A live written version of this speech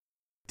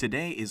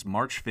Today is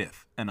March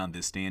 5th, and on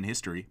this day in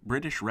history,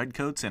 British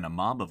redcoats and a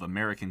mob of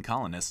American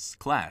colonists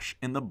clash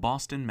in the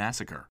Boston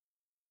Massacre.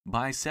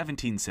 By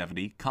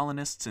 1770,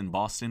 colonists in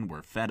Boston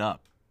were fed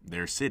up.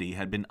 Their city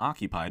had been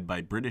occupied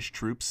by British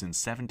troops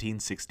since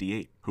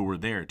 1768, who were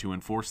there to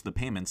enforce the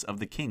payments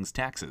of the king's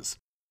taxes.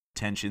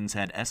 Tensions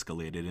had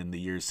escalated in the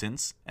years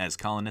since, as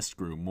colonists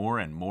grew more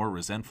and more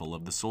resentful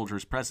of the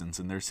soldiers' presence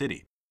in their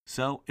city.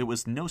 So it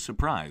was no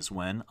surprise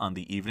when, on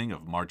the evening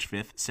of March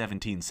 5,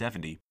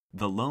 1770,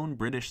 the lone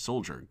British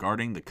soldier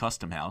guarding the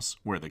custom house,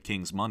 where the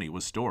king's money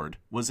was stored,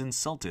 was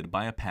insulted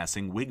by a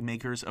passing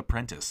wigmaker's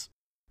apprentice.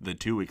 The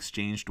two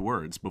exchanged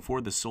words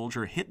before the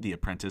soldier hit the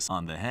apprentice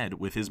on the head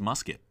with his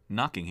musket,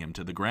 knocking him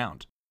to the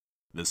ground.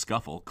 The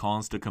scuffle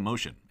caused a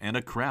commotion, and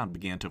a crowd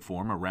began to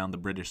form around the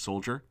British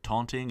soldier,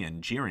 taunting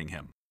and jeering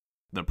him.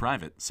 The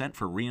private sent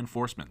for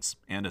reinforcements,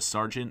 and a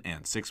sergeant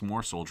and 6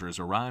 more soldiers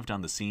arrived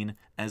on the scene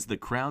as the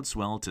crowd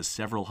swelled to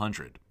several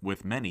hundred,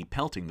 with many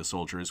pelting the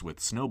soldiers with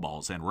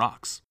snowballs and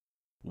rocks.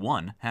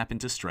 One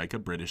happened to strike a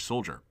British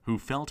soldier, who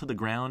fell to the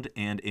ground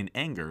and in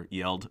anger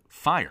yelled,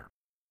 "Fire!"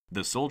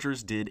 The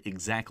soldiers did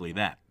exactly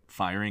that,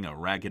 firing a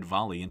ragged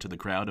volley into the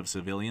crowd of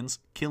civilians,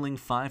 killing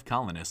 5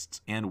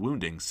 colonists and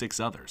wounding 6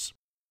 others.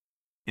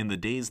 In the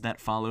days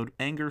that followed,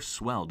 anger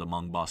swelled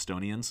among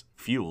Bostonians,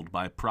 fueled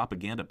by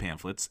propaganda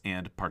pamphlets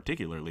and,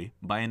 particularly,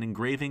 by an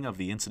engraving of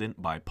the incident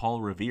by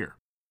Paul Revere.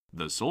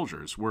 The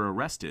soldiers were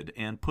arrested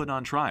and put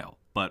on trial,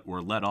 but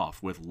were let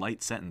off with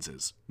light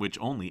sentences, which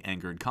only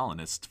angered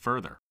colonists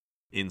further.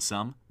 In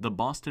sum, the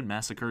Boston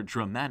Massacre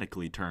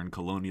dramatically turned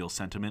colonial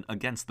sentiment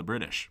against the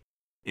British.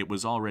 It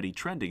was already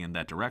trending in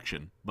that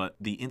direction, but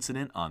the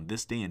incident on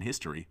this day in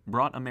history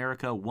brought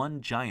America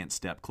one giant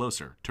step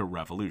closer to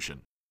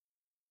revolution.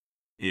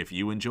 If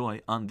you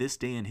enjoy On This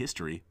Day in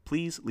History,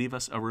 please leave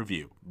us a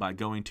review by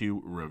going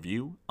to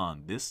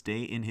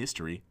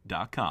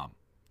reviewonThisDayInHistory.com.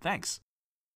 Thanks.